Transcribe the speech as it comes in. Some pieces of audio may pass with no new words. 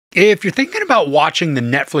If you're thinking about watching the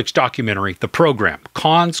Netflix documentary, The Program,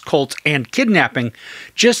 Cons, Cults, and Kidnapping,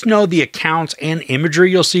 just know the accounts and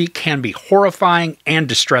imagery you'll see can be horrifying and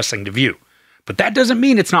distressing to view. But that doesn't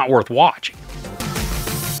mean it's not worth watching.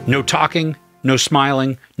 No talking, no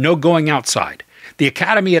smiling, no going outside. The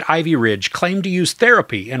Academy at Ivy Ridge claimed to use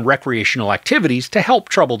therapy and recreational activities to help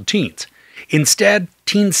troubled teens. Instead,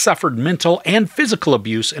 teens suffered mental and physical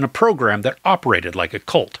abuse in a program that operated like a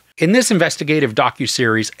cult. In this investigative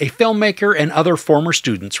docuseries, a filmmaker and other former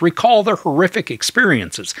students recall their horrific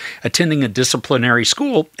experiences attending a disciplinary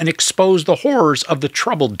school and expose the horrors of the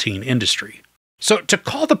troubled teen industry. So to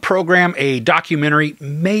call the program a documentary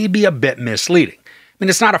may be a bit misleading. I mean,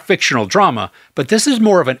 it's not a fictional drama, but this is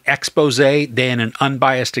more of an expose than an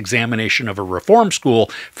unbiased examination of a reform school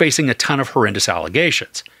facing a ton of horrendous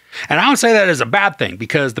allegations. And I don't say that as a bad thing,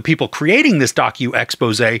 because the people creating this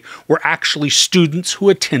docu-expose were actually students who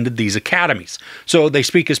attended these academies, so they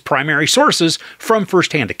speak as primary sources from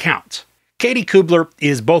first-hand accounts. Katie Kubler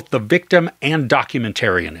is both the victim and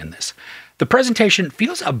documentarian in this. The presentation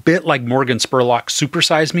feels a bit like Morgan Spurlock's Super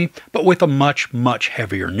Size Me, but with a much, much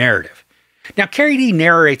heavier narrative. Now, Katie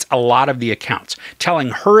narrates a lot of the accounts, telling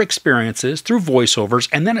her experiences through voiceovers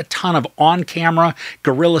and then a ton of on-camera,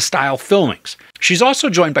 guerrilla-style filmings. She's also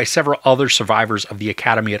joined by several other survivors of the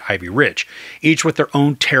Academy at Ivy Ridge, each with their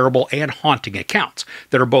own terrible and haunting accounts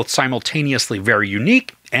that are both simultaneously very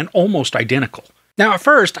unique and almost identical. Now, at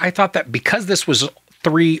first, I thought that because this was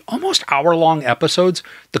 3 almost hour-long episodes,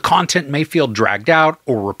 the content may feel dragged out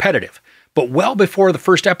or repetitive. But well before the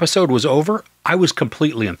first episode was over, I was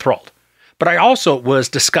completely enthralled. But I also was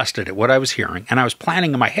disgusted at what I was hearing, and I was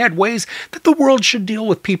planning in my head ways that the world should deal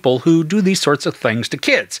with people who do these sorts of things to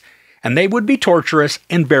kids, and they would be torturous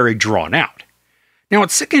and very drawn out. Now,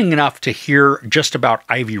 it's sickening enough to hear just about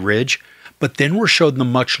Ivy Ridge, but then we're showed the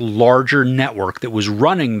much larger network that was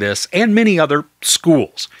running this and many other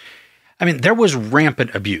schools. I mean, there was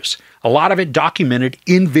rampant abuse, a lot of it documented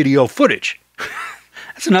in video footage.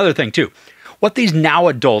 That's another thing, too. What these now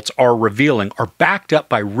adults are revealing are backed up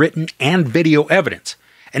by written and video evidence,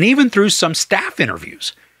 and even through some staff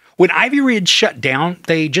interviews. When Ivy Ridge shut down,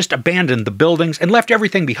 they just abandoned the buildings and left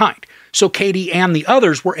everything behind. So Katie and the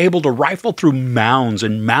others were able to rifle through mounds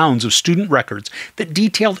and mounds of student records that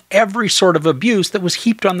detailed every sort of abuse that was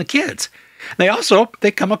heaped on the kids.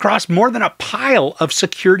 They come across more than a pile of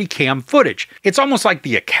security cam footage. It's almost like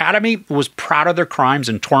the Academy was proud of their crimes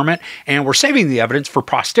and torment and were saving the evidence for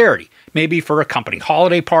posterity, maybe for a company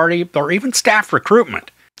holiday party or even staff recruitment.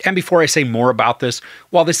 And before I say more about this,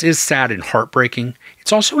 while this is sad and heartbreaking,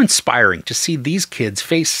 it's also inspiring to see these kids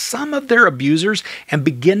face some of their abusers and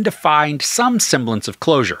begin to find some semblance of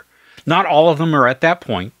closure. Not all of them are at that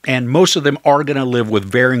point, and most of them are going to live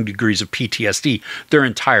with varying degrees of PTSD their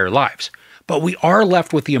entire lives. But we are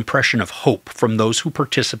left with the impression of hope from those who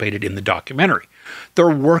participated in the documentary. They're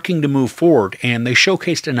working to move forward, and they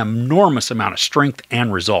showcased an enormous amount of strength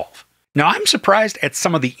and resolve. Now, I'm surprised at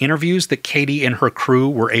some of the interviews that Katie and her crew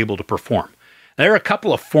were able to perform. There are a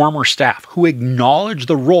couple of former staff who acknowledge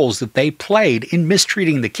the roles that they played in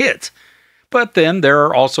mistreating the kids. But then there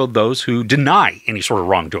are also those who deny any sort of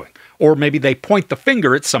wrongdoing, or maybe they point the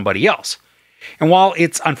finger at somebody else. And while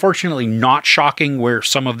it's unfortunately not shocking where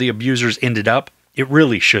some of the abusers ended up, it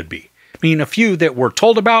really should be. I mean, a few that we're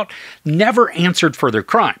told about never answered for their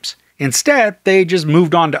crimes. Instead, they just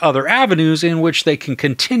moved on to other avenues in which they can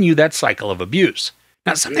continue that cycle of abuse.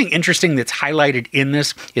 Now, something interesting that's highlighted in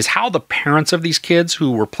this is how the parents of these kids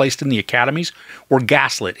who were placed in the academies were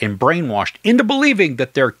gaslit and brainwashed into believing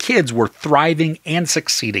that their kids were thriving and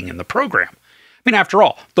succeeding in the program. I mean, after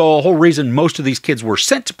all, the whole reason most of these kids were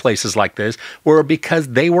sent to places like this were because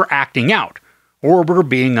they were acting out or were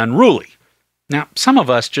being unruly. Now, some of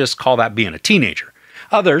us just call that being a teenager.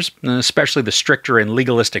 Others, especially the stricter and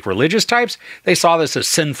legalistic religious types, they saw this as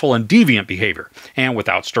sinful and deviant behavior, and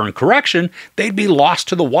without stern correction, they'd be lost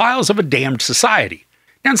to the wiles of a damned society.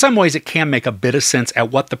 Now, in some ways, it can make a bit of sense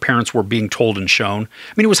at what the parents were being told and shown.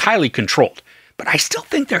 I mean, it was highly controlled. But I still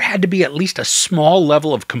think there had to be at least a small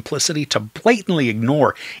level of complicity to blatantly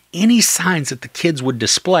ignore any signs that the kids would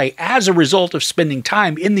display as a result of spending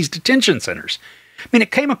time in these detention centers. I mean, it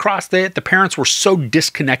came across that the parents were so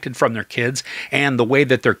disconnected from their kids and the way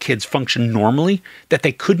that their kids function normally that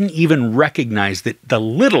they couldn't even recognize that the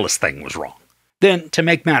littlest thing was wrong. Then, to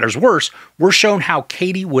make matters worse, we're shown how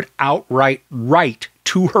Katie would outright write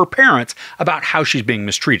to her parents about how she's being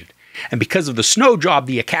mistreated. And because of the snow job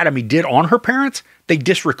the Academy did on her parents, they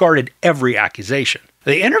disregarded every accusation.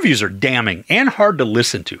 The interviews are damning and hard to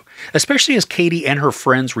listen to, especially as Katie and her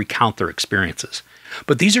friends recount their experiences.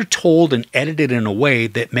 but these are told and edited in a way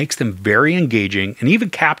that makes them very engaging and even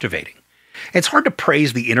captivating. It's hard to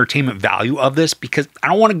praise the entertainment value of this because I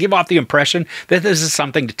don't want to give off the impression that this is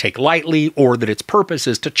something to take lightly or that its purpose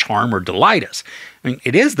is to charm or delight us. I mean,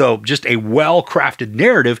 it is, though, just a well-crafted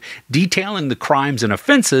narrative detailing the crimes and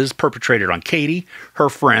offenses perpetrated on Katie, her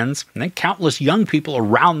friends, and then countless young people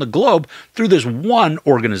around the globe through this one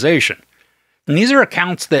organization. And these are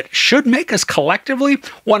accounts that should make us collectively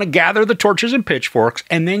want to gather the torches and pitchforks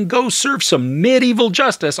and then go serve some medieval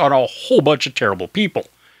justice on a whole bunch of terrible people.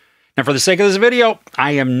 Now, for the sake of this video,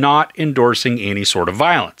 I am not endorsing any sort of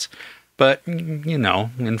violence, but,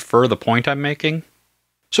 infer the point I'm making.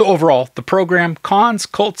 So overall, the program, Cons,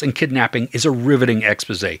 Cults, and Kidnapping is a riveting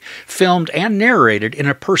expose, filmed and narrated in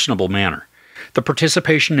a personable manner. The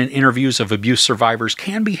participation in interviews of abuse survivors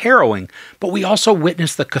can be harrowing, but we also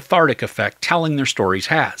witness the cathartic effect telling their stories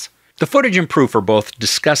has. The footage and proof are both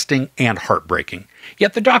disgusting and heartbreaking,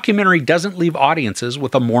 yet the documentary doesn't leave audiences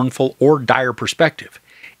with a mournful or dire perspective.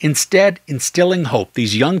 Instead, instilling hope,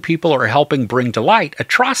 these young people are helping bring to light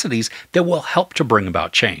atrocities that will help to bring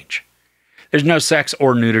about change. There's no sex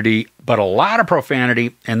or nudity, but a lot of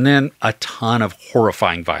profanity and then a ton of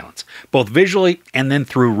horrifying violence, both visually and then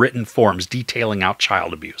through written forms detailing out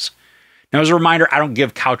child abuse. Now, as a reminder, I don't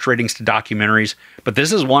give couch ratings to documentaries, but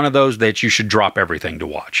this is one of those that you should drop everything to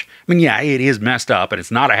watch. I mean, yeah, it is messed up and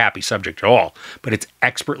it's not a happy subject at all, but it's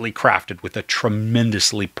expertly crafted with a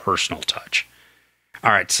tremendously personal touch.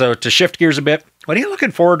 All right, so to shift gears a bit, what are you looking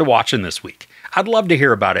forward to watching this week? I'd love to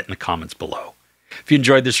hear about it in the comments below. If you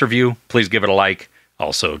enjoyed this review, please give it a like.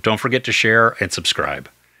 Also, don't forget to share and subscribe.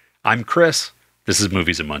 I'm Chris. This is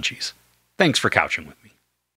Movies and Munchies. Thanks for couching with me.